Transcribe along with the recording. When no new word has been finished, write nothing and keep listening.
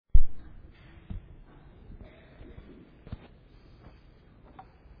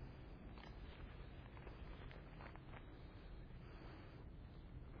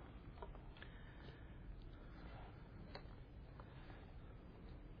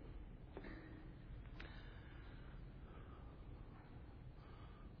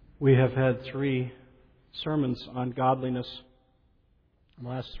We have had 3 sermons on godliness in the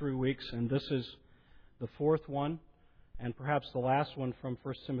last 3 weeks, and this is the 4th one, and perhaps the last one from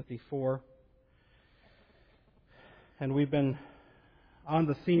 1 Timothy 4. And we've been on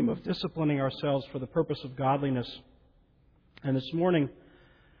the theme of disciplining ourselves for the purpose of godliness. And this morning,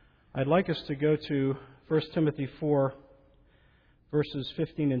 I'd like us to go to 1 Timothy 4, verses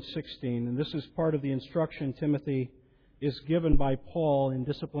 15 and 16. And this is part of the instruction Timothy is given by Paul in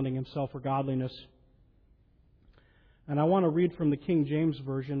disciplining himself for godliness. And I want to read from the King James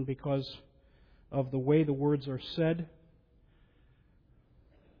Version because of the way the words are said.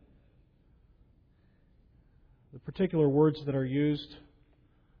 The particular words that are used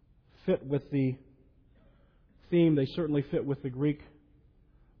fit with the theme. They certainly fit with the Greek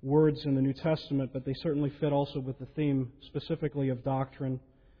words in the New Testament, but they certainly fit also with the theme specifically of doctrine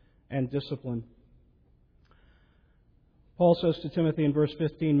and discipline. Paul says to Timothy in verse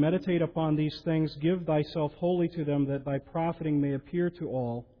 15, "Meditate upon these things, give thyself wholly to them, that thy profiting may appear to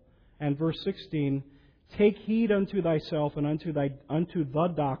all." And verse 16, "Take heed unto thyself and unto the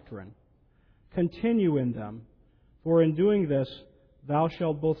doctrine. Continue in them, for in doing this thou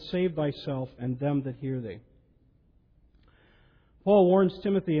shalt both save thyself and them that hear thee." Paul warns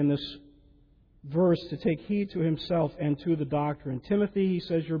Timothy in this verse to take heed to himself and to the doctrine. Timothy, he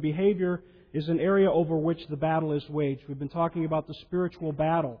says, your behavior is an area over which the battle is waged. We've been talking about the spiritual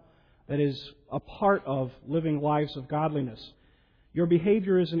battle that is a part of living lives of godliness. Your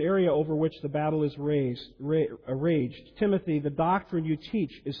behavior is an area over which the battle is raged. Timothy, the doctrine you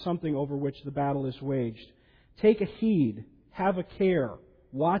teach is something over which the battle is waged. Take a heed, have a care,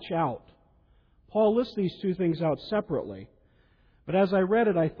 watch out. Paul lists these 2 things out separately. But as I read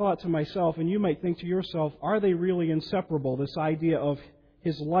it, I thought to myself, and you might think to yourself, are they really inseparable, this idea of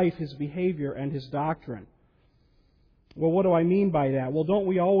his life, his behavior, and his doctrine? Well, what do I mean by that? Well, don't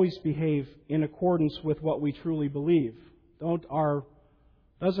we always behave in accordance with what we truly believe? Doesn't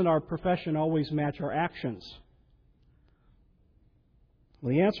our profession always match our actions?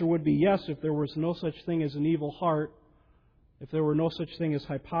 Well, the answer would be yes, if there was no such thing as an evil heart, if there were no such thing as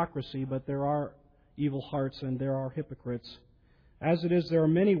hypocrisy, but there are evil hearts and there are hypocrites. As it is, there are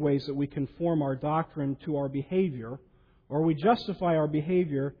many ways that we conform our doctrine to our behavior, or we justify our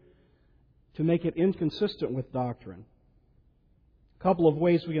behavior to make it inconsistent with doctrine. A couple of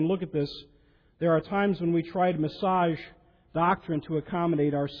ways we can look at this. There are times when we try to massage doctrine to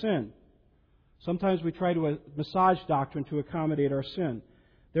accommodate our sin. Sometimes we try to massage doctrine to accommodate our sin.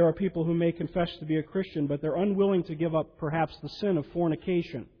 There are people who may confess to be a Christian, but they're unwilling to give up perhaps the sin of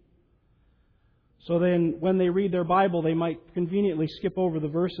fornication. So then when they read their Bible, they might conveniently skip over the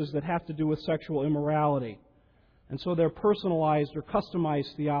verses that have to do with sexual immorality. And so their personalized or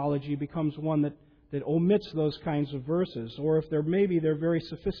customized theology becomes one that omits those kinds of verses. Or if they're very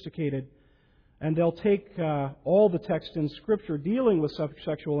sophisticated, and they'll take all the text in Scripture dealing with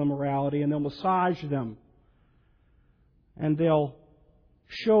sexual immorality and they'll massage them. And they'll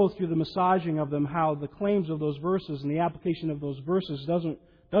show through the massaging of them how the claims of those verses and the application of those verses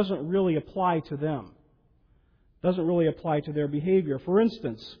doesn't really apply to them. Doesn't really apply to their behavior. For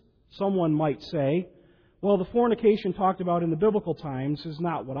instance, someone might say, well, the fornication talked about in the biblical times is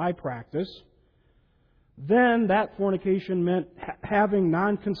not what I practice. Then that fornication meant having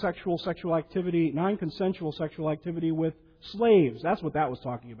non-consensual sexual activity with slaves. That's what that was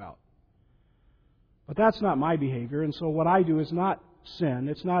talking about. But that's not my behavior, and so what I do is not sin.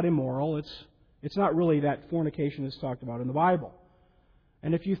 It's not immoral. It's not really that fornication is talked about in the Bible.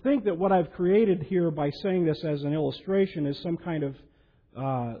 And if you think that what I've created here by saying this as an illustration is some kind of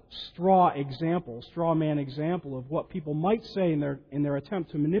straw man example of what people might say in their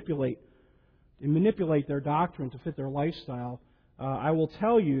attempt to manipulate their doctrine to fit their lifestyle, I will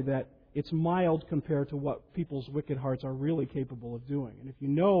tell you that it's mild compared to what people's wicked hearts are really capable of doing. And if you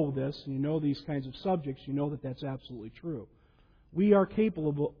know this, and you know these kinds of subjects, you know that that's absolutely true. We are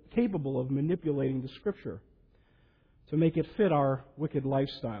capable of manipulating the Scripture to make it fit our wicked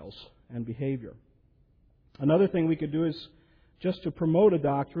lifestyles and behavior. Another thing we could do is just to promote a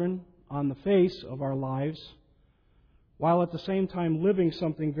doctrine on the face of our lives, while at the same time living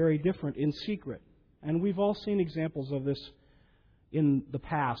something very different in secret. And we've all seen examples of this in the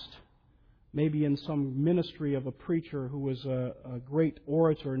past. Maybe in some ministry of a preacher who was a great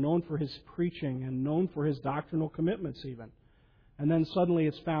orator, known for his preaching and known for his doctrinal commitments even. And then suddenly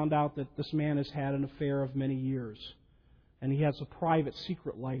it's found out that this man has had an affair of many years. And he has a private,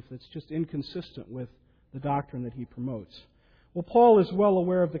 secret life that's just inconsistent with the doctrine that he promotes. Well, Paul is well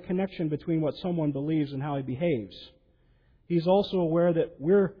aware of the connection between what someone believes and how he behaves. He's also aware that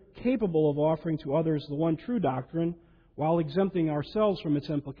we're capable of offering to others the one true doctrine while exempting ourselves from its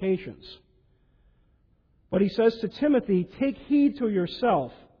implications. But he says to Timothy, take heed to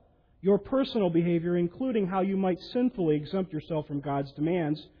yourself, your personal behavior, including how you might sinfully exempt yourself from God's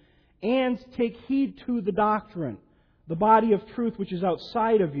demands, and take heed to the doctrine, the body of truth which is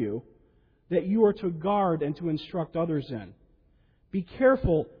outside of you, that you are to guard and to instruct others in. Be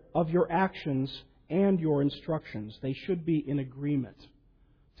careful of your actions and your instructions. They should be in agreement.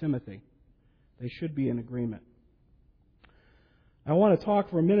 Timothy, they should be in agreement. I want to talk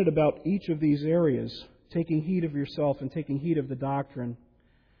for a minute about each of these areas, taking heed of yourself and taking heed of the doctrine.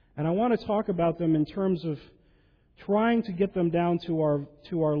 And I want to talk about them in terms of trying to get them down to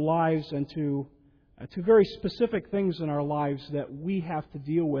our lives and to very specific things in our lives that we have to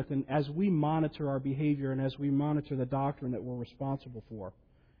deal with, and as we monitor our behavior and as we monitor the doctrine that we're responsible for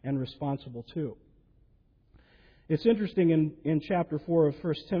and responsible to. It's interesting in chapter 4 of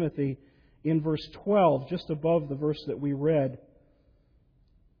 1 Timothy, in verse 12, just above the verse that we read,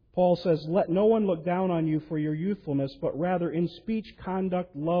 Paul says, let no one look down on you for your youthfulness, but rather in speech,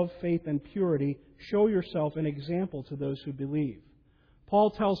 conduct, love, faith, and purity, show yourself an example to those who believe.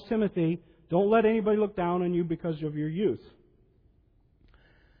 Paul tells Timothy, don't let anybody look down on you because of your youth.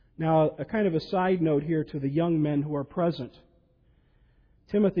 Now, a kind of a side note here to the young men who are present.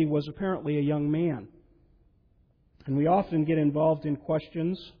 Timothy was apparently a young man. And we often get involved in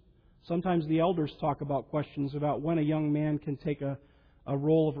questions. Sometimes the elders talk about questions about when a young man can take a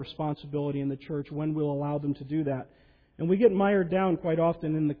role of responsibility in the church, when we'll allow them to do that. And we get mired down quite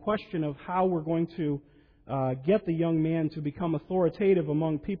often in the question of how we're going to get the young man to become authoritative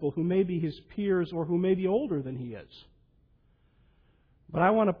among people who may be his peers or who may be older than he is. But I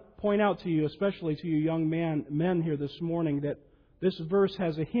want to point out to you, especially to you young men here this morning, that this verse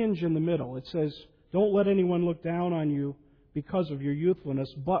has a hinge in the middle. It says, don't let anyone look down on you because of your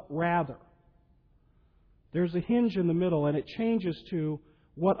youthfulness, but rather. There's a hinge in the middle, and it changes to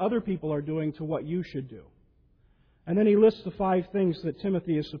what other people are doing to what you should do. And then he lists the 5 things that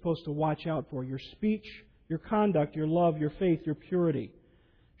Timothy is supposed to watch out for: your speech, your conduct, your love, your faith, your purity,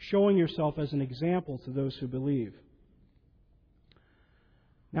 showing yourself as an example to those who believe.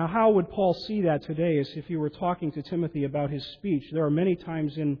 Now, how would Paul see that today as if he were talking to Timothy about his speech? There are many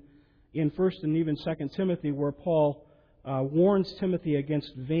times in 1 and even 2 Timothy where Paul warns Timothy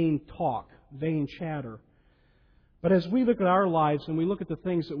against vain talk, vain chatter. But as we look at our lives and we look at the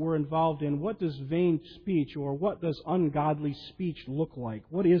things that we're involved in, what does vain speech or what does ungodly speech look like?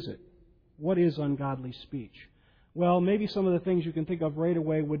 What is it? What is ungodly speech? Well, maybe some of the things you can think of right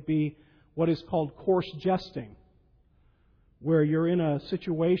away would be what is called coarse jesting, where you're in a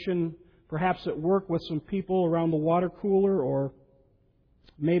situation, perhaps at work with some people around the water cooler, or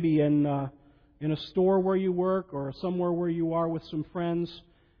maybe in a store where you work, or somewhere where you are with some friends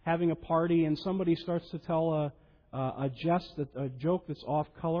having a party, and somebody starts to tell a joke that's off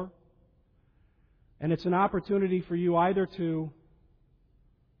color. And it's an opportunity for you either to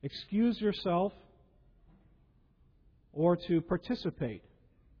excuse yourself or to participate.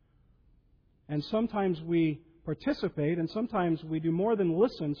 And sometimes we participate, and sometimes we do more than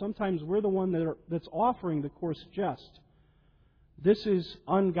listen. Sometimes we're the one that's offering the coarse jest. This is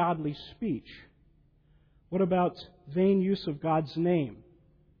ungodly speech. What about vain use of God's name?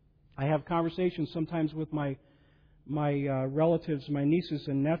 I have conversations sometimes with my relatives, my nieces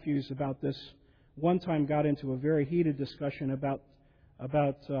and nephews about this. One time got into a very heated discussion about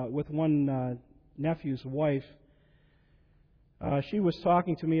with one nephew's wife. She was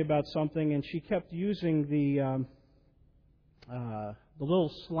talking to me about something, and she kept using the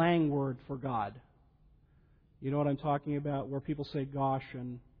little slang word for God. You know what I'm talking about, where people say gosh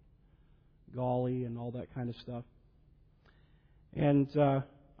and golly and all that kind of stuff. And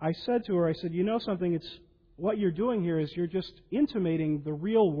I said to her, you know something, what you're doing here is you're just intimating the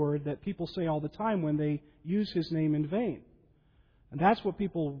real word that people say all the time when they use His name in vain. And that's what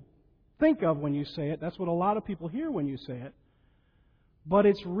people think of when you say it. That's what a lot of people hear when you say it. But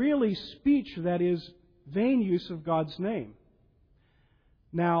it's really speech that is vain use of God's name.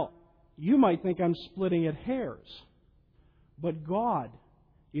 Now, you might think I'm splitting at hairs, but God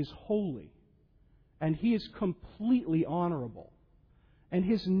is holy, and He is completely honorable. And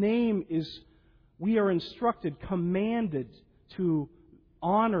His name is, we are instructed, commanded to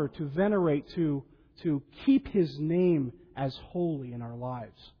honor, to venerate, to keep His name as holy in our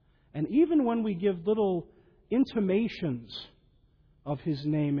lives. And even when we give little intimations of His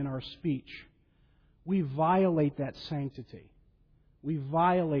name in our speech, we violate that sanctity. We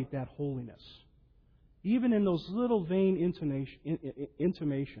violate that holiness. Even in those little vain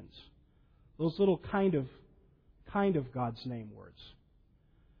intimations, those little kind of God's name words.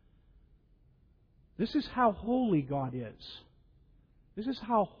 This is how holy God is. This is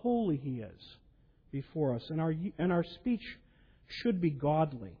how holy He is before us. And our speech should be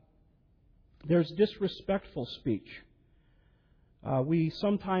godly. There's disrespectful speech. We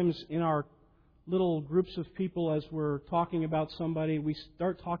sometimes, in our little groups of people, as we're talking about somebody, we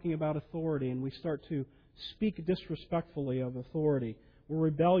start talking about authority, and we start to speak disrespectfully of authority. We're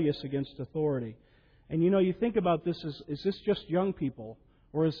rebellious against authority. And you think about this, is this just young people?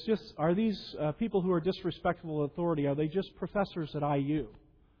 Or are these people who are disrespectful of authority, are they just professors at IU?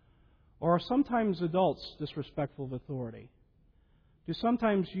 Or are sometimes adults disrespectful of authority? Do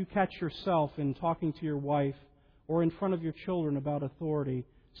sometimes you catch yourself in talking to your wife or in front of your children about authority,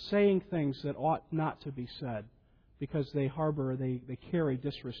 saying things that ought not to be said because they harbor, they carry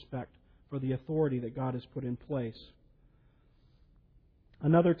disrespect for the authority that God has put in place?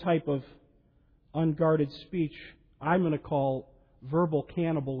 Another type of unguarded speech I'm going to call verbal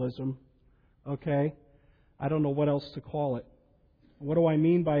cannibalism. Okay? I don't know what else to call it. What do I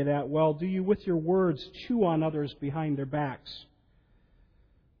mean by that? Well, do you with your words chew on others behind their backs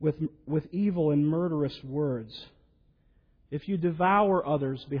with evil and murderous words? If you devour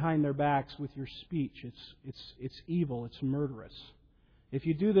others behind their backs with your speech, it's evil, it's murderous. If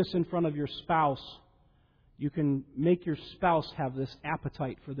you do this in front of your spouse, you can make your spouse have this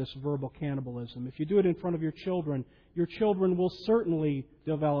appetite for this verbal cannibalism. If you do it in front of your children will certainly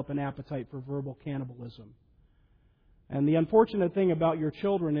develop an appetite for verbal cannibalism. And the unfortunate thing about your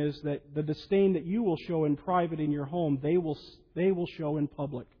children is that the disdain that you will show in private in your home, they will show in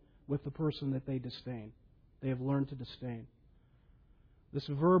public with the person that they disdain. They have learned to disdain. This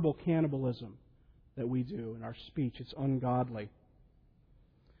verbal cannibalism that we do in our speech, it's ungodly.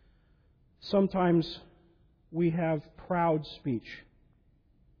 Sometimes we have proud speech.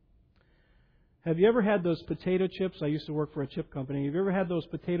 Have you ever had those potato chips? I used to work for a chip company. Have you ever had those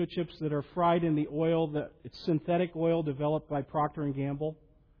potato chips that are fried in the oil, that it's synthetic oil developed by Procter & Gamble?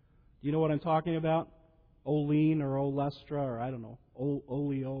 Do you know what I'm talking about? Olean or Olestra or I don't know.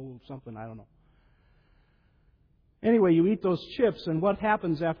 Oleo something, I don't know. Anyway, you eat those chips, and what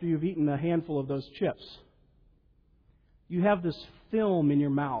happens after you've eaten a handful of those chips? You have this film in your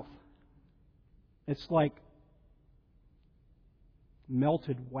mouth. It's like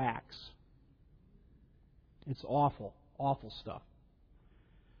melted wax. It's awful, awful stuff.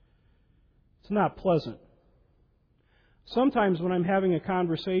 It's not pleasant. Sometimes when I'm having a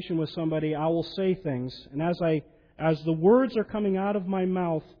conversation with somebody, I will say things, and as the words are coming out of my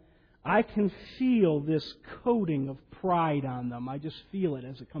mouth, I can feel this coating of pride on them. I just feel it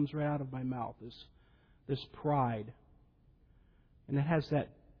as it comes right out of my mouth, this pride. And it has that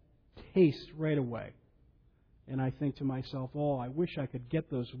taste right away. And I think to myself, oh, I wish I could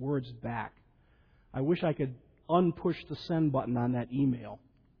get those words back. I wish I could unpush the send button on that email.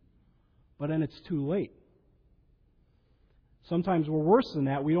 But then it's too late. Sometimes we're worse than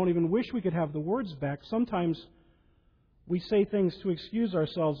that. We don't even wish we could have the words back. Sometimes we say things to excuse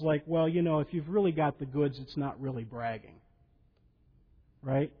ourselves like, well, if you've really got the goods, it's not really bragging.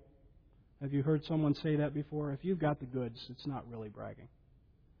 Right? Have you heard someone say that before? If you've got the goods, it's not really bragging.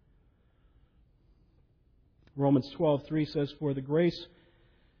 Romans 12:3 says, For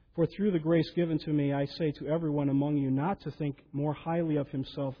through the grace given to me, I say to everyone among you not to think more highly of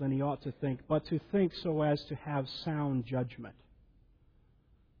himself than he ought to think, but to think so as to have sound judgment.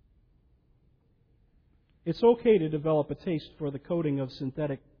 It's okay to develop a taste for the coating of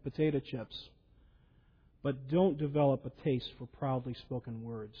synthetic potato chips, but don't develop a taste for proudly spoken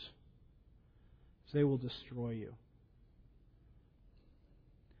words. They will destroy you.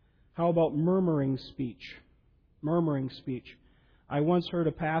 How about murmuring speech? Murmuring speech. I once heard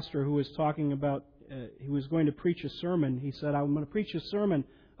a pastor who was talking about, he was going to preach a sermon. He said, I'm going to preach a sermon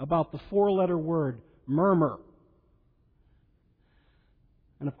about the four-letter word, murmur.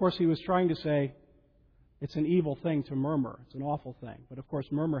 And of course he was trying to say, it's an evil thing to murmur. It's an awful thing. But of course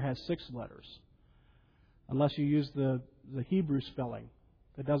murmur has 6 letters. Unless you use the Hebrew spelling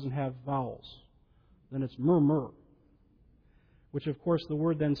that doesn't have vowels. Then it's murmur. Which of course the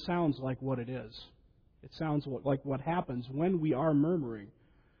word then sounds like what it is. It sounds like what happens when we are murmuring.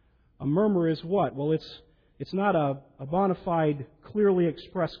 A murmur is what? Well, it's not a bona fide, clearly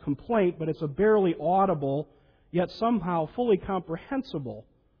expressed complaint, but it's a barely audible, yet somehow fully comprehensible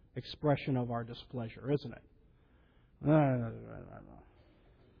expression of our displeasure, isn't it?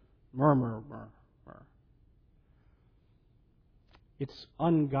 Murmur. It's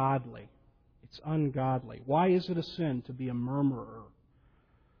ungodly. It's ungodly. Why is it a sin to be a murmurer?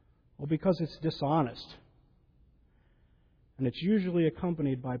 Well, because it's dishonest. And it's usually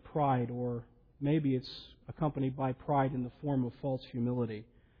accompanied by pride, or maybe it's accompanied by pride in the form of false humility.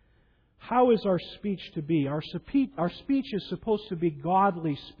 How is our speech to be? Our speech is supposed to be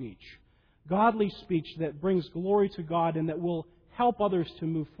godly speech. Godly speech that brings glory to God and that will help others to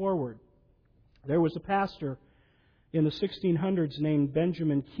move forward. There was a pastor in the 1600s named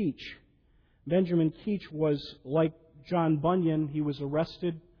Benjamin Keach. Benjamin Keach was like John Bunyan. He was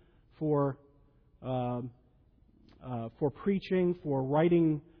arrested for preaching, for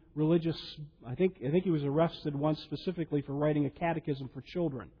writing religious. I think he was arrested once specifically for writing a catechism for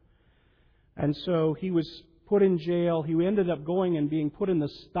children. And so he was put in jail. He ended up going and being put in the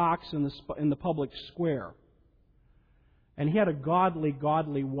stocks in the public square. And he had a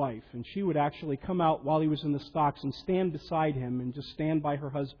godly wife. And she would actually come out while he was in the stocks and stand beside him and just stand by her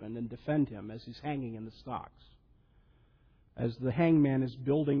husband and defend him as he's hanging in the stocks. As the hangman is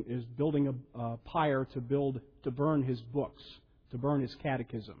building a pyre to burn his books, to burn his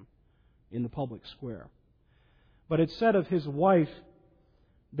catechism in the public square. But it said of his wife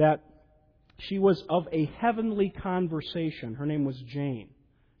that she was of a heavenly conversation. Her name was Jane.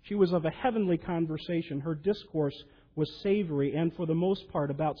 She was of a heavenly conversation. Her discourse was savory and for the most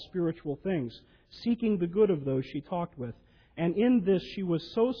part about spiritual things, seeking the good of those she talked with. And in this she was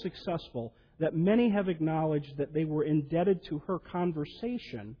so successful that many have acknowledged that they were indebted to her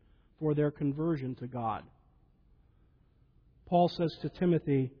conversation for their conversion to God. Paul says to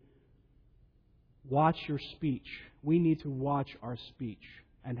Timothy, watch your speech. We need to watch our speech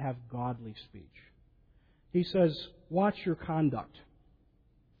and have godly speech. He says, watch your conduct.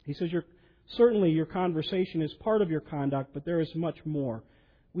 He says, certainly your conversation is part of your conduct, but there is much more.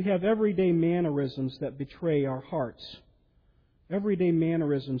 We have everyday mannerisms that betray our hearts. Everyday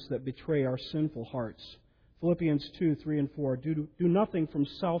mannerisms that betray our sinful hearts. Philippians 2, 3 and 4. Do nothing from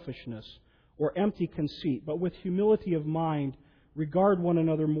selfishness or empty conceit, but with humility of mind regard one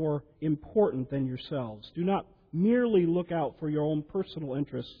another more important than yourselves. Do not merely look out for your own personal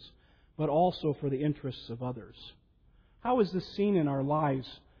interests, but also for the interests of others. How is this seen in our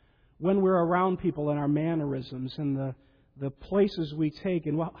lives when we're around people and our mannerisms and the places we take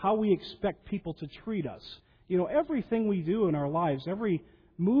and how we expect people to treat us? You know, everything we do in our lives, every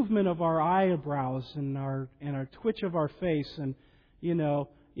movement of our eyebrows and our twitch of our face, and you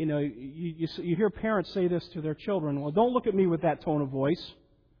hear parents say this to their children, well, don't look at me with that tone of voice,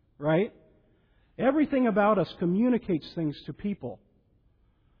 right? Everything about us communicates things to people.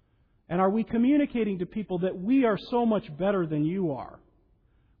 And are we communicating to people that we are so much better than you are?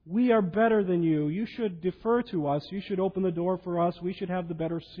 We are better than you. You should defer to us. You should open the door for us. We should have the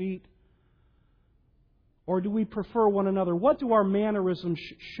better seat. Or do we prefer one another? What do our mannerisms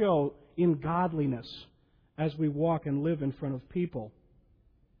show in godliness as we walk and live in front of people?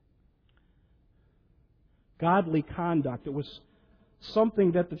 Godly conduct. It was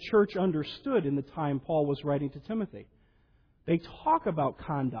something that the church understood in the time Paul was writing to Timothy. They talk about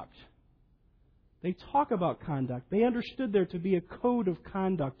conduct. They talk about conduct. They understood there to be a code of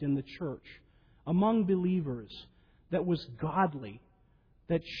conduct in the church among believers that was godly,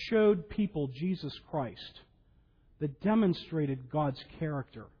 that showed people Jesus Christ, that demonstrated God's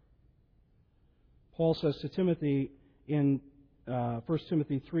character. Paul says to Timothy in 1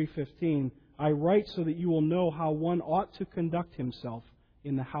 Timothy 3:15, I write so that you will know how one ought to conduct himself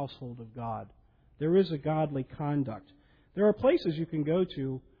in the household of God. There is a godly conduct. There are places you can go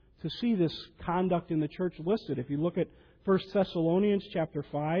to see this conduct in the church listed. If you look at 1 Thessalonians chapter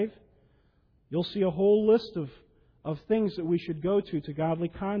 5, you'll see a whole list of things that we should go to godly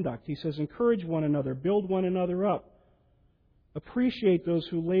conduct. He says, encourage one another, build one another up, appreciate those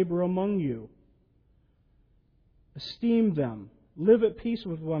who labor among you, esteem them, live at peace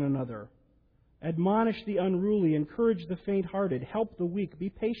with one another, admonish the unruly, encourage the faint-hearted, help the weak, be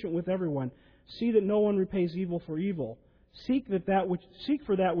patient with everyone, see that no one repays evil for evil. Seek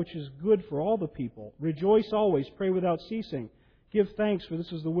for that which is good for all the people. Rejoice always, pray without ceasing. Give thanks, for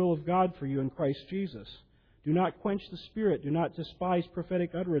this is the will of God for you in Christ Jesus. Do not quench the Spirit. Do not despise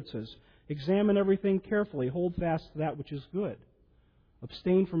prophetic utterances. Examine everything carefully. Hold fast to that which is good.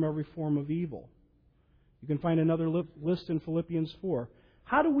 Abstain from every form of evil. You can find another list in Philippians 4.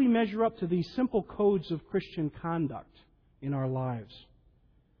 How do we measure up to these simple codes of Christian conduct in our lives?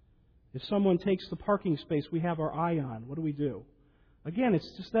 If someone takes the parking space we have our eye on, what do we do? Again, it's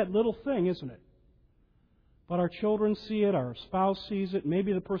just that little thing, isn't it? But our children see it, our spouse sees it,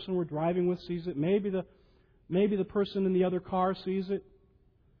 maybe the person we're driving with sees it, maybe the person in the other car sees it.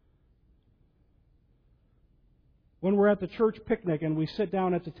 When we're at the church picnic and we sit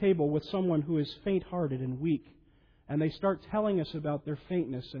down at the table with someone who is faint-hearted and weak, and they start telling us about their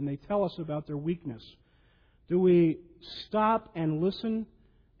faintness and they tell us about their weakness, do we stop and listen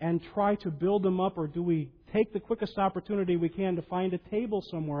and try to build them up, or do we take the quickest opportunity we can to find a table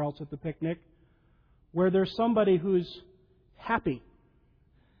somewhere else at the picnic where there's somebody who's happy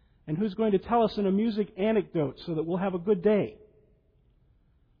and who's going to tell us an amusing anecdote so that we'll have a good day.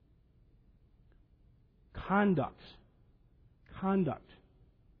 Conduct.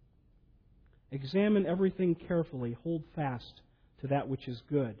 Examine everything carefully. Hold fast to that which is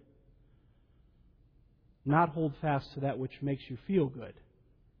good. Not hold fast to that which makes you feel good.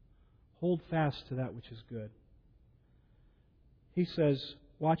 Hold fast to that which is good. He says,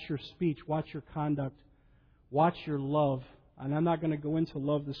 watch your speech, watch your conduct, watch your love. And I'm not going to go into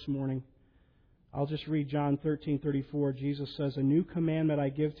love this morning. I'll just read John 13:34. Jesus says, "A new commandment I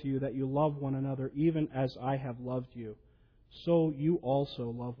give to you, that you love one another, even as I have loved you. So you also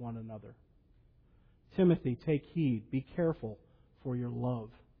love one another." Timothy, take heed. Be careful for your love.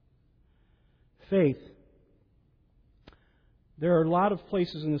 Faith. There are a lot of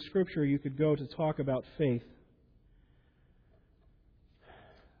places in the Scripture you could go to talk about faith.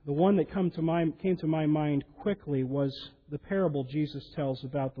 The one that came to my mind quickly was the parable Jesus tells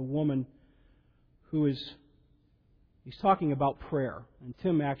about the woman he's talking about prayer. And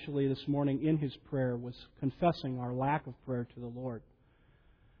Tim actually this morning in his prayer was confessing our lack of prayer to the Lord.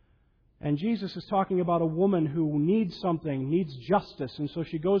 And Jesus is talking about a woman who needs something, needs justice, and so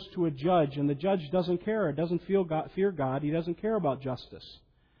she goes to a judge, and the judge doesn't care, doesn't fear God, he doesn't care about justice.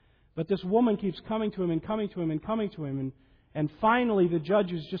 But this woman keeps coming to him and coming to him and coming to him, and finally the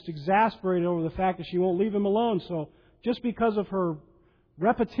judge is just exasperated over the fact that she won't leave him alone. So just because of her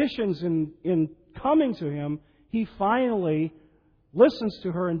repetitions in coming to him, he finally listens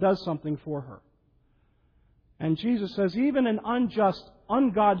to her and does something for her. And Jesus says, even an unjust,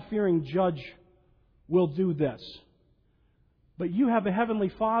 ungod-fearing judge will do this. But you have a heavenly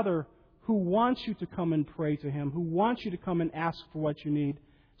Father who wants you to come and pray to Him, who wants you to come and ask for what you need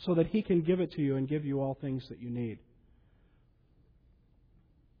so that He can give it to you and give you all things that you need.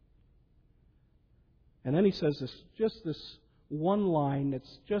 And then He says this one line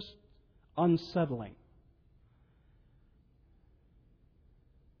that's just unsettling.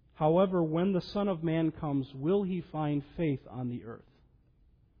 However, when the Son of Man comes, will He find faith on the earth?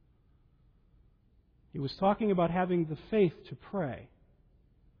 He was talking about having the faith to pray.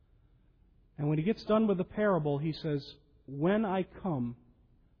 And when He gets done with the parable, He says, when I come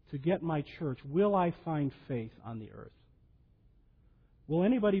to get my church, will I find faith on the earth? Will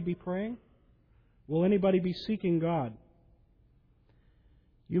anybody be praying? Will anybody be seeking God?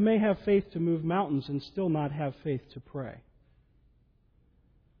 You may have faith to move mountains and still not have faith to pray.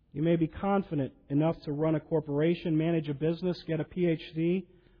 You may be confident enough to run a corporation, manage a business, get a PhD,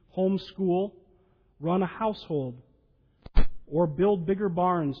 homeschool, run a household, or build bigger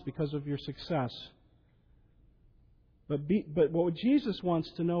barns because of your success. But what Jesus wants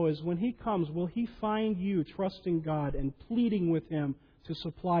to know is when He comes, will He find you trusting God and pleading with Him to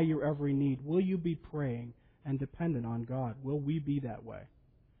supply your every need? Will you be praying and dependent on God? Will we be that way?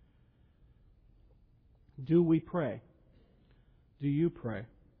 Do we pray? Do you pray?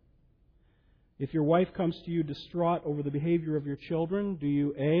 If your wife comes to you distraught over the behavior of your children, do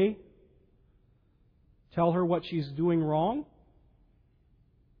you A, tell her what she's doing wrong?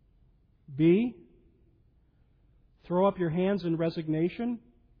 B, throw up your hands in resignation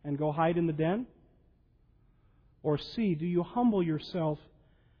and go hide in the den? Or C, do you humble yourself,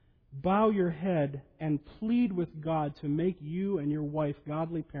 bow your head, and plead with God to make you and your wife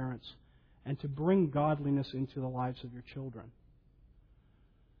godly parents and to bring godliness into the lives of your children?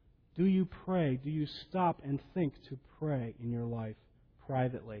 Do you pray? Do you stop and think to pray in your life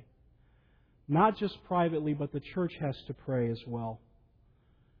privately? Not just privately, but the church has to pray as well.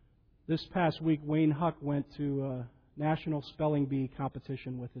 This past week, Wayne Huck went to a National Spelling Bee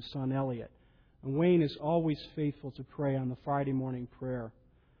competition with his son Elliot. And Wayne is always faithful to pray on the Friday morning prayer.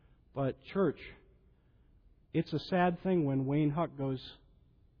 But church, it's a sad thing when Wayne Huck goes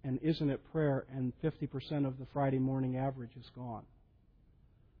and isn't at prayer and 50% of the Friday morning average is gone.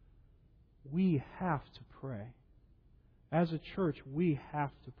 We have to pray. As a church, we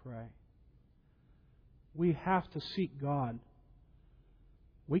have to pray. We have to seek God.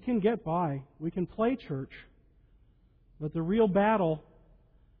 We can get by. We can play church. But the real battle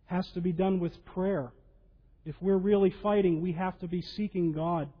has to be done with prayer. If we're really fighting, we have to be seeking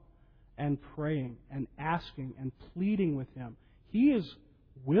God and praying and asking and pleading with Him. He is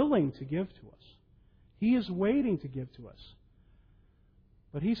willing to give to us. He is waiting to give to us.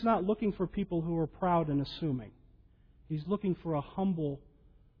 But He's not looking for people who are proud and assuming. He's looking for a humble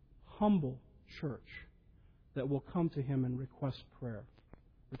church that will come to Him and request prayer,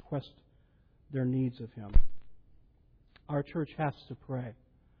 request their needs of Him. Our church has to pray.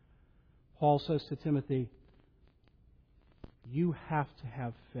 Paul says to Timothy, You have to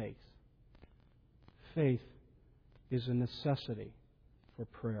have faith. Faith is a necessity for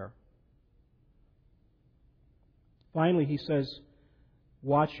prayer. Finally, he says,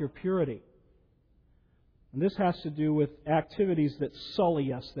 watch your purity. And this has to do with activities that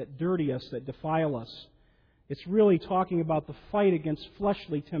sully us, that dirty us, that defile us. It's really talking about the fight against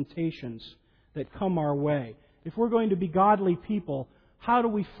fleshly temptations that come our way. If we're going to be godly people, how do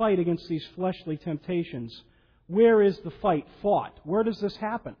we fight against these fleshly temptations? Where is the fight fought? Where does this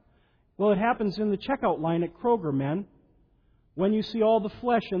happen? Well, it happens in the checkout line at Kroger, men. When you see all the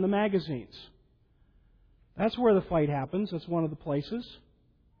flesh in the magazines. That's where the fight happens. That's one of the places.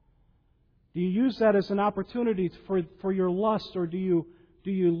 Do you use that as an opportunity for your lust, or do you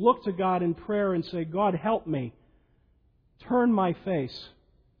look to God in prayer and say, God, help me. Turn my face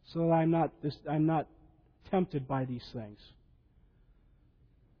so that I'm not tempted by these things.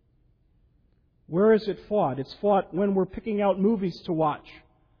 Where is it fought? It's fought when we're picking out movies to watch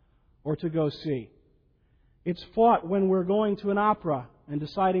or to go see. It's fought when we're going to an opera and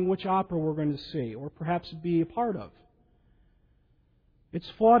deciding which opera we're going to see or perhaps be a part of. It's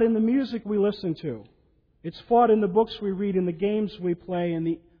fought in the music we listen to. It's fought in the books we read, in the games we play,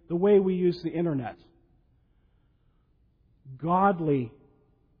 and the way we use the internet. Godly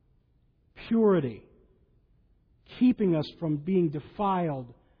purity, keeping us from being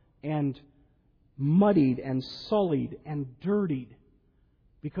defiled and muddied and sullied and dirtied,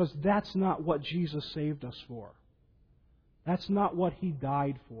 because that's not what Jesus saved us for. That's not what He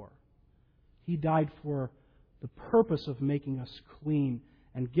died for. He died for the purpose of making us clean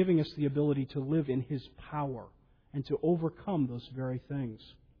and giving us the ability to live in His power and to overcome those very things.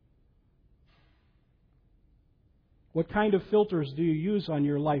 What kind of filters do you use on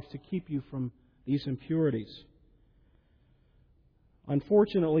your life to keep you from these impurities?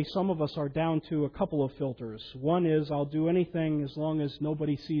 Unfortunately, some of us are down to a couple of filters. One is, I'll do anything as long as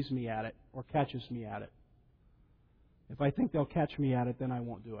nobody sees me at it or catches me at it. If I think they'll catch me at it, then I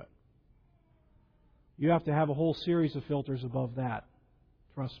won't do it. You have to have a whole series of filters above that.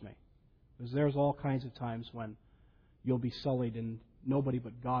 Trust me. Because there's all kinds of times when you'll be sullied and nobody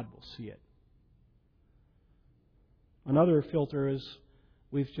but God will see it. Another filter is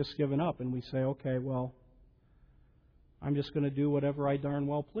we've just given up and we say, okay, well, I'm just going to do whatever I darn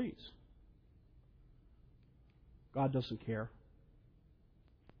well please. God doesn't care.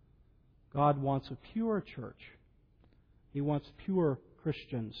 God wants a pure church. He wants pure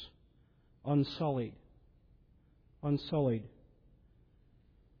Christians, unsullied. Unsullied.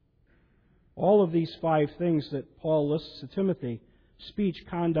 All of these 5 things that Paul lists to Timothy, speech,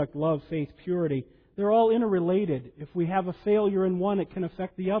 conduct, love, faith, purity, they're all interrelated. If we have a failure in one, it can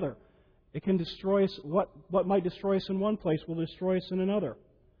affect the other. It can destroy us. What might destroy us in one place will destroy us in another.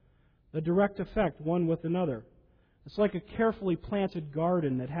 The direct effect, one with another. It's like a carefully planted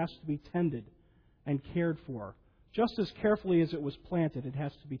garden that has to be tended and cared for. Just as carefully as it was planted, it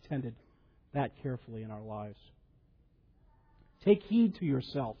has to be tended that carefully in our lives. Take heed to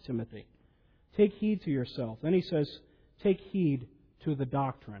yourself, Timothy. Take heed to yourself. Then he says, take heed to the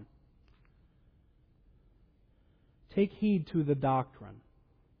doctrine. Take heed to the doctrine.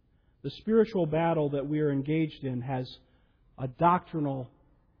 The spiritual battle that we are engaged in has a doctrinal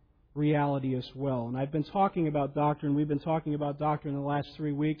reality as well. And I've been talking about doctrine. We've been talking about doctrine in the last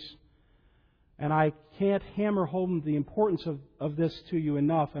 3 weeks. And I can't hammer home the importance of this to you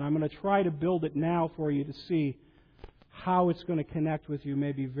enough. And I'm going to try to build it now for you to see how it's going to connect with you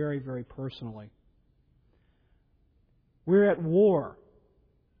maybe very, very personally. We're at war.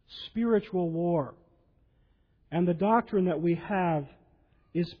 Spiritual war. And the doctrine that we have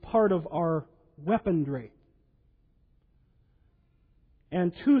is part of our weaponry.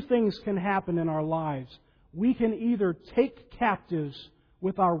 And 2 things can happen in our lives. We can either take captives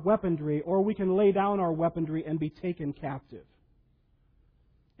with our weaponry, or we can lay down our weaponry and be taken captive.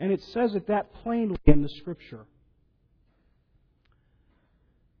 And it says it that plainly in the Scripture.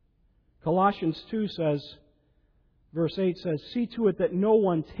 Colossians 2 says, verse 8 says, see to it that no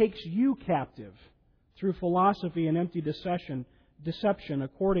one takes you captive through philosophy and empty deception,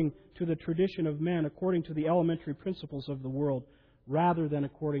 according to the tradition of men, according to the elementary principles of the world, rather than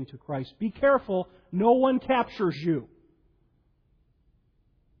according to Christ. Be careful, no one captures you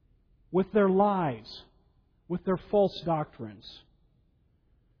with their lies, with their false doctrines.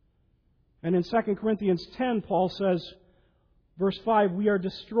 And in 2 Corinthians 10, Paul says, verse 5, we are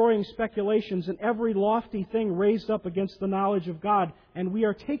destroying speculations and every lofty thing raised up against the knowledge of God, and we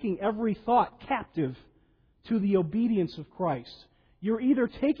are taking every thought captive to the obedience of Christ. You're either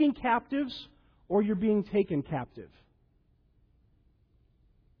taking captives or you're being taken captive.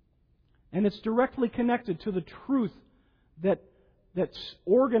 And it's directly connected to the truth that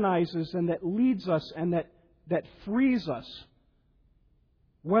organizes and that leads us and that frees us,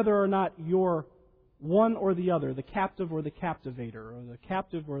 whether or not you're one or the other, the captive or the captivator, or the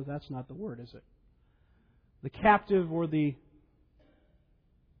captive, or that's not the word, is it? The captive or the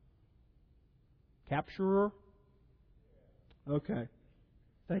capturer? Okay.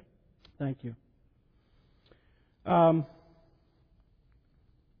 Thank you.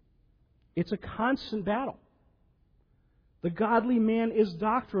 It's a constant battle. The godly man is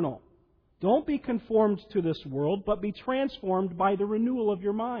doctrinal. Don't be conformed to this world, but be transformed by the renewal of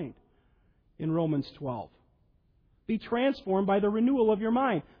your mind. In Romans 12. Be transformed by the renewal of your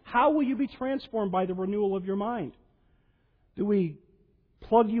mind. How will you be transformed by the renewal of your mind? Do we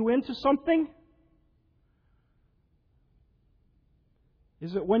plug you into something?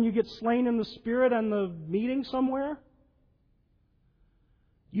 Is it when you get slain in the Spirit and the meeting somewhere?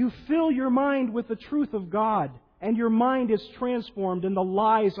 You fill your mind with the truth of God, and your mind is transformed, and the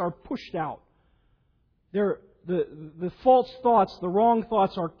lies are pushed out. The false thoughts, the wrong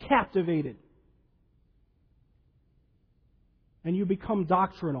thoughts are captivated. And you become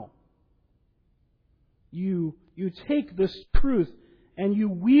doctrinal. You take this truth and you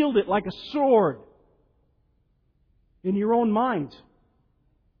wield it like a sword in your own mind,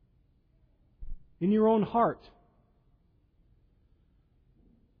 in your own heart.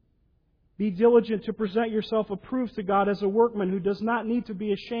 Be diligent to present yourself approved to God as a workman who does not need to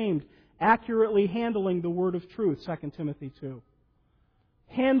be ashamed, accurately handling the word of truth, 2 Timothy 2.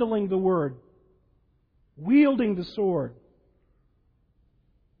 Handling the word, wielding the sword.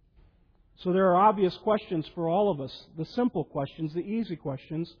 So there are obvious questions for all of us. The simple questions, the easy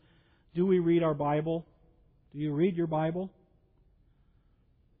questions. Do we read our Bible? Do you read your Bible?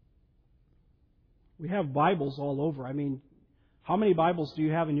 We have Bibles all over. I mean, how many Bibles do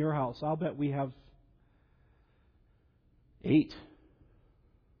you have in your house? I'll bet we have 8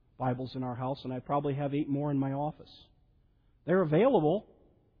 Bibles in our house, and I probably have 8 more in my office. They're available,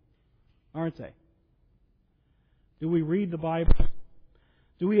 aren't they? Do we read the Bible?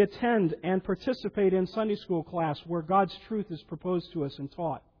 Do we attend and participate in Sunday school class where God's truth is proposed to us and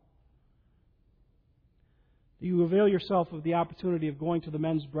taught? Do you avail yourself of the opportunity of going to the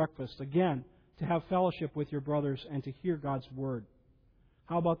men's breakfast, again, to have fellowship with your brothers and to hear God's Word?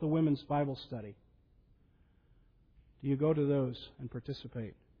 How about the women's Bible study? Do you go to those and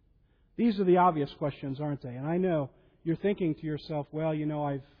participate? These are the obvious questions, aren't they? And I know you're thinking to yourself, well,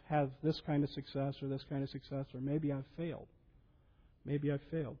 I've had this kind of success or this kind of success, or maybe I've failed. Maybe I've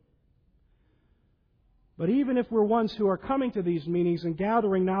failed. But even if we're ones who are coming to these meetings and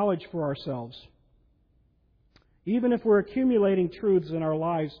gathering knowledge for ourselves, even if we're accumulating truths in our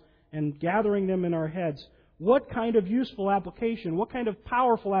lives and gathering them in our heads, what kind of useful application, what kind of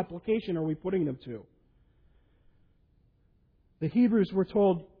powerful application are we putting them to? The Hebrews were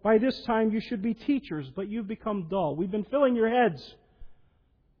told, by this time you should be teachers, but you've become dull. We've been filling your heads.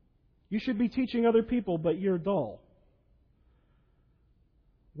 You should be teaching other people, but you're dull.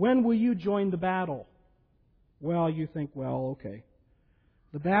 When will you join the battle? Well, you think, okay.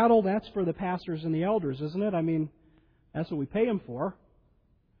 The battle, that's for the pastors and the elders, isn't it? I mean, that's what we pay them for.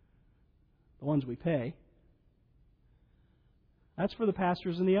 The ones we pay. That's for the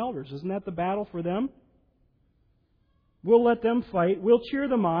pastors and the elders. Isn't that the battle for them? We'll let them fight. We'll cheer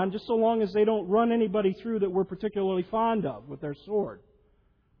them on, just so long as they don't run anybody through that we're particularly fond of with their sword.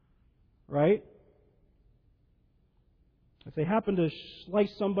 Right? If they happen to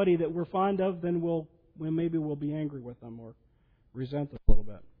slice somebody that we're fond of, then maybe we'll be angry with them or resent them a little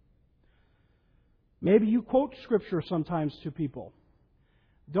bit. Maybe you quote Scripture sometimes to people.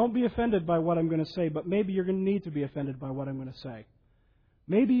 Don't be offended by what I'm going to say, but maybe you're going to need to be offended by what I'm going to say.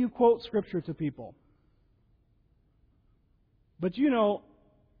 Maybe you quote Scripture to people. But the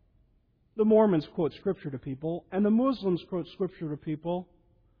Mormons quote Scripture to people, and the Muslims quote Scripture to people,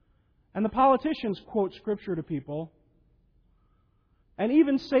 and the politicians quote Scripture to people. And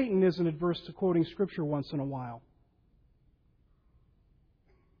even Satan isn't adverse to quoting Scripture once in a while.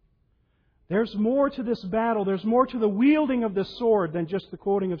 There's more to this battle. There's more to the wielding of the sword than just the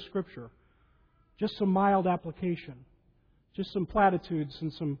quoting of Scripture. Just some mild application. Just some platitudes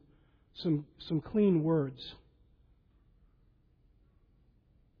and some clean words.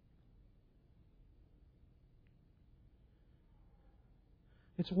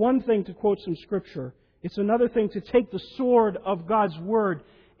 It's one thing to quote some Scripture. It's another thing to take the sword of God's Word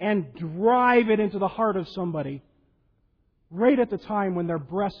and drive it into the heart of somebody right at the time when their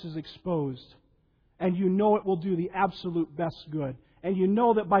breast is exposed. And you know it will do the absolute best good. And you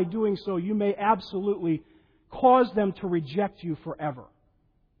know that by doing so, you may absolutely cause them to reject you forever.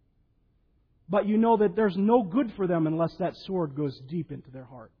 but you know that there's no good for them unless that sword goes deep into their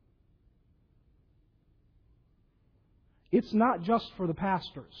heart. It's not just for the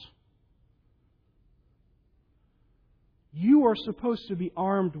pastors. You are supposed to be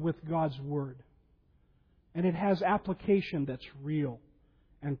armed with God's Word. And it has application that's real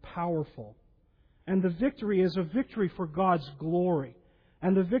and powerful. And the victory is a victory for God's glory.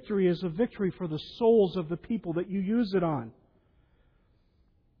 And the victory is a victory for the souls of the people that you use it on.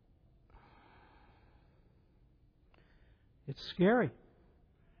 It's scary.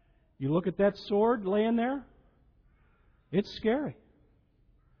 You look at that sword laying there, it's scary.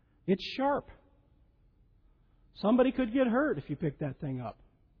 It's sharp. Somebody could get hurt if you pick that thing up,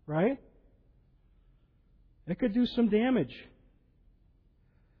 right? It could do some damage.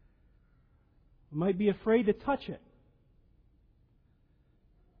 You might be afraid to touch it.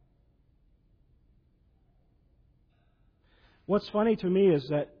 What's funny to me is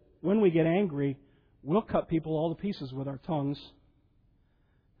that when we get angry, we'll cut people all to pieces with our tongues,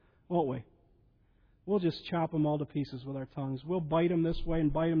 won't we? We'll just chop them all to pieces with our tongues. We'll bite them this way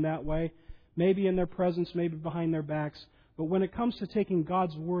and bite them that way, maybe in their presence, maybe behind their backs. But when it comes to taking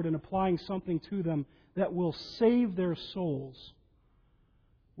God's Word and applying something to them that will save their souls,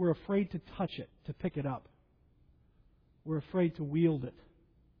 we're afraid to touch it, to pick it up. We're afraid to wield it.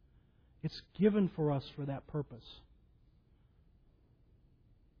 It's given for us for that purpose.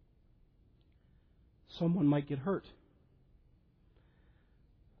 Someone might get hurt.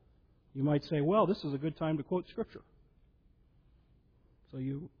 You might say, well, this is a good time to quote Scripture. So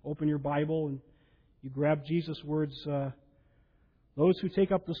you open your Bible and you grab Jesus' words, those who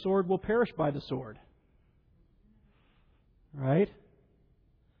take up the sword will perish by the sword. Right?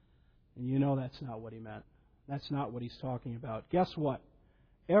 And you know that's not what he meant. That's not what he's talking about. Guess what?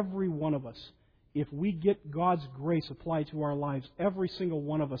 Every one of us, if we get God's grace applied to our lives, every single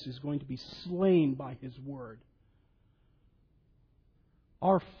one of us is going to be slain by His Word.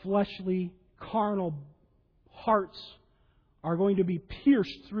 Our fleshly, carnal hearts are going to be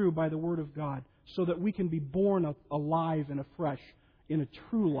pierced through by the Word of God so that we can be born alive and afresh in a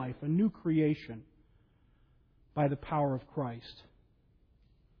true life, a new creation by the power of Christ.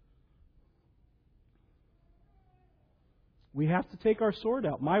 We have to take our sword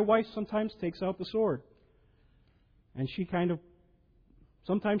out. My wife sometimes takes out the sword. And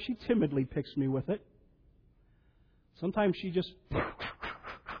sometimes she timidly picks me with it. Sometimes she just...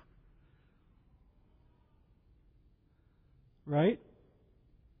 Right?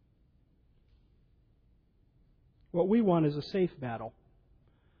 What we want is a safe battle.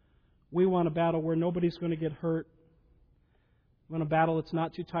 We want a battle where nobody's going to get hurt. We want a battle that's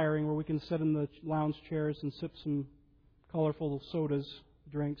not too tiring, where we can sit in the lounge chairs and sip some colorful sodas,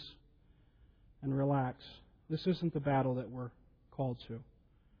 drinks, and relax. This isn't the battle that we're called to.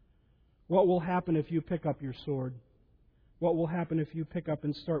 What will happen if you pick up your sword? What will happen if you pick up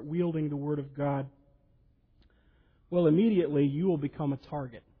and start wielding the Word of God? Well, immediately you will become a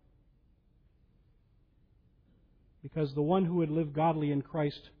target. Because the one who would live godly in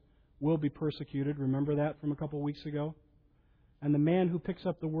Christ will be persecuted. Remember that from a couple of weeks ago? And the man who picks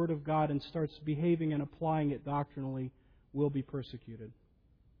up the Word of God and starts behaving and applying it doctrinally will be persecuted.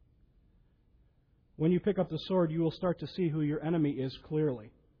 When you pick up the sword, you will start to see who your enemy is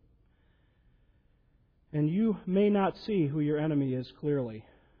clearly. And you may not see who your enemy is clearly.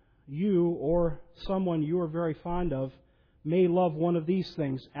 You or someone you are very fond of may love one of these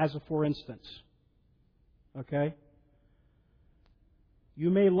things as a for instance. Okay?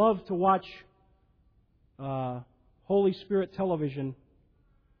 You may love to watch Holy Spirit television,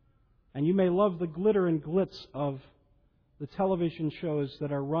 and you may love the glitter and glitz of the television shows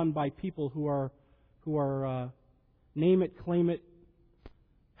that are run by people who are name it, claim it,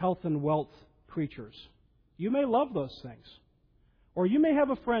 health and wealth preachers. You may love those things. Or you may have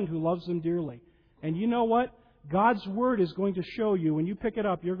a friend who loves them dearly. And you know what? God's Word is going to show you, when you pick it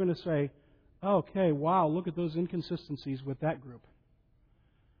up, you're going to say, okay, wow, look at those inconsistencies with that group.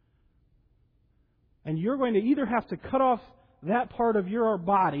 And you're going to either have to cut off that part of your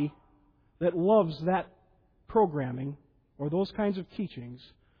body that loves that programming or those kinds of teachings,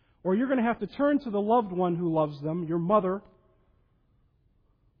 or you're going to have to turn to the loved one who loves them, your mother,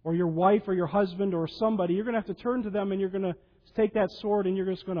 or your wife, or your husband, or somebody. You're going to have to turn to them and you're going to take that sword and you're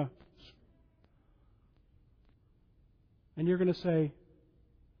just going to... And you're going to say,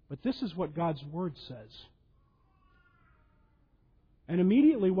 but this is what God's Word says. And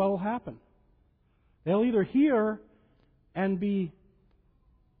immediately what will happen? They'll either hear and be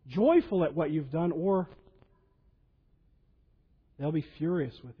joyful at what you've done, or they'll be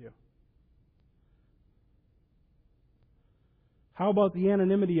furious with you. How about the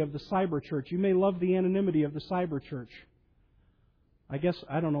anonymity of the cyber church? You may love the anonymity of the cyber church. I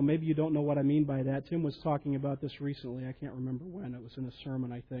don't know, maybe you don't know what I mean by that. Tim was talking about this recently. I can't remember when. It was in a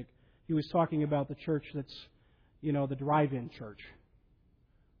sermon, I think. He was talking about the church that's, the drive-in church,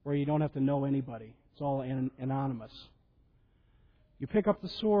 where you don't have to know anybody. It's all anonymous. You pick up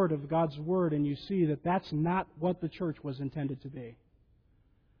the sword of God's Word and you see that that's not what the church was intended to be.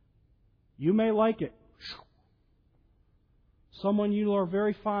 You may like it. Someone you are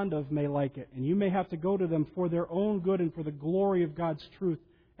very fond of may like it, and you may have to go to them for their own good and for the glory of God's truth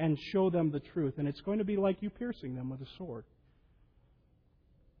and show them the truth. And it's going to be like you piercing them with a sword.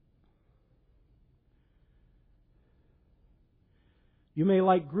 You may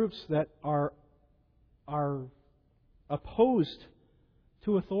like groups that are opposed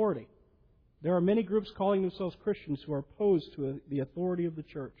to authority. There are many groups calling themselves Christians who are opposed to the authority of the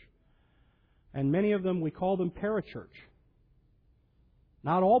church. And many of them, we call them parachurch.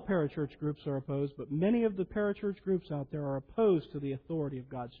 Not all parachurch groups are opposed, but many of the parachurch groups out there are opposed to the authority of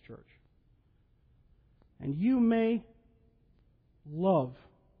God's church. And you may love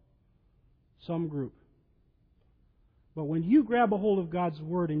some group. But when you grab a hold of God's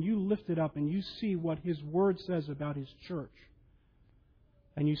Word and you lift it up and you see what His Word says about His church,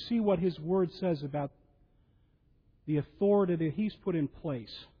 and you see what His Word says about the authority that He's put in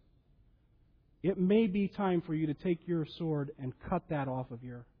place, it may be time for you to take your sword and cut that off of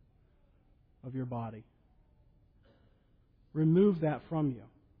your body. Remove that from you.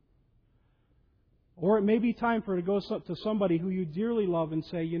 Or it may be time for it to go to somebody who you dearly love and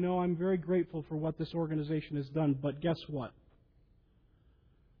say, I'm very grateful for what this organization has done, but guess what?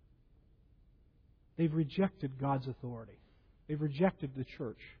 They've rejected God's authority. They've rejected the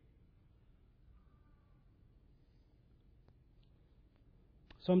church.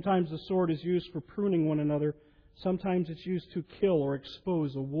 Sometimes the sword is used for pruning one another. Sometimes it's used to kill or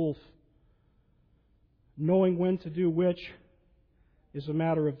expose a wolf. Knowing when to do which is a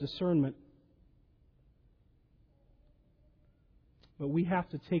matter of discernment. But we have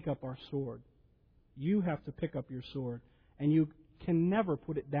to take up our sword. You have to pick up your sword. And you can never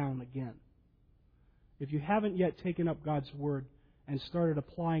put it down again. If you haven't yet taken up God's Word and started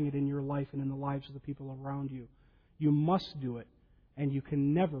applying it in your life and in the lives of the people around you, you must do it. And you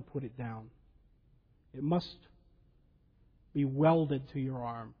can never put it down. It must be welded to your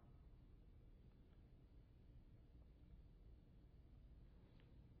arm.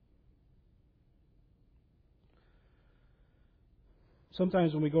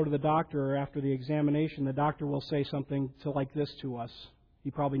 Sometimes when we go to the doctor after the examination, the doctor will say something like this to us.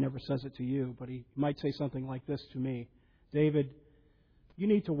 He probably never says it to you, but he might say something like this to me. David, you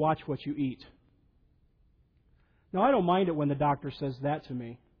need to watch what you eat. Now, I don't mind it when the doctor says that to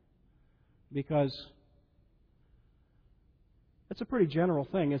me, because it's a pretty general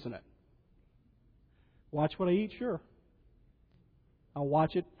thing, isn't it? Watch what I eat? Sure. I'll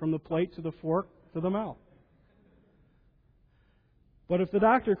watch it from the plate to the fork to the mouth. But if the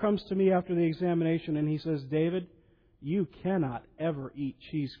doctor comes to me after the examination and he says, David, you cannot ever eat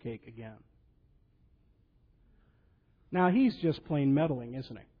cheesecake again. Now, he's just plain meddling,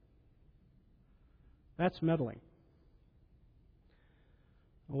 isn't he? That's meddling.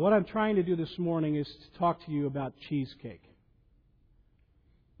 What I'm trying to do this morning is to talk to you about cheesecake.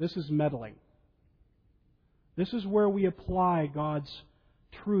 This is meddling. This is where we apply God's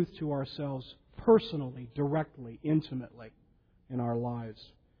truth to ourselves personally, directly, intimately in our lives.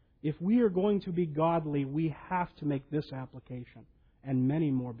 If we are going to be godly, we have to make this application and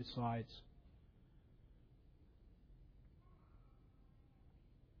many more besides.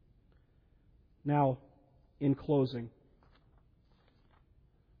 Now, in closing,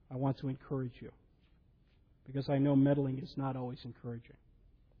 I want to encourage you, because I know meddling is not always encouraging.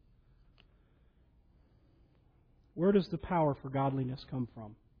 Where does the power for godliness come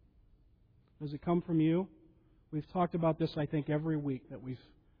from? Does it come from you? We've talked about this, I think, every week that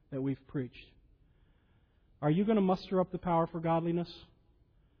we've preached. Are you going to muster up the power for godliness?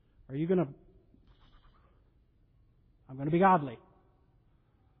 Are you going to... I'm going to be godly.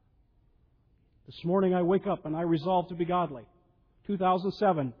 This morning I wake up and I resolve to be godly.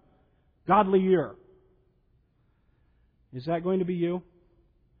 2007, godly year. Is that going to be you?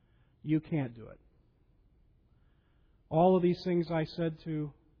 You can't do it. All of these things I said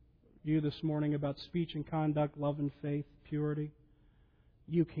to you this morning about speech and conduct, love and faith, purity,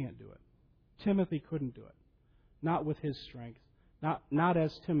 you can't do it. Timothy couldn't do it. Not with his strength. Not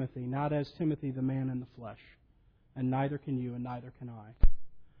as Timothy. Not as Timothy, the man in the flesh. And neither can you, and neither can I.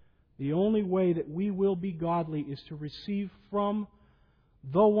 The only way that we will be godly is to receive from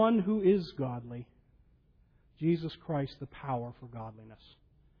the one who is godly, Jesus Christ, the power for godliness.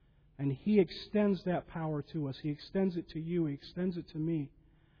 And He extends that power to us. He extends it to you. He extends it to me.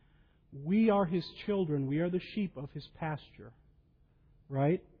 We are His children. We are the sheep of His pasture.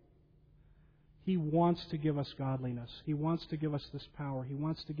 Right? He wants to give us godliness. He wants to give us this power. He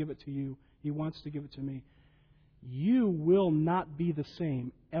wants to give it to you. He wants to give it to me. You will not be the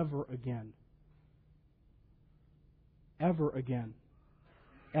same ever again. Ever again.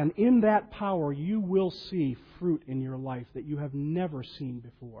 And in that power, you will see fruit in your life that you have never seen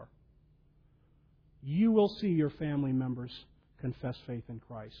before. You will see your family members confess faith in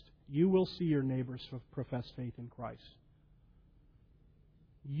Christ. You will see your neighbors profess faith in Christ.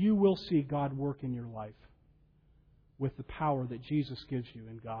 You will see God work in your life with the power that Jesus gives you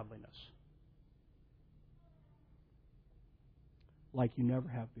in godliness, like you never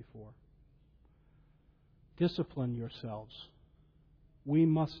have before. Discipline yourselves. We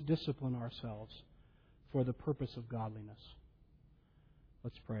must discipline ourselves for the purpose of godliness.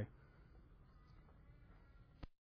 Let's pray.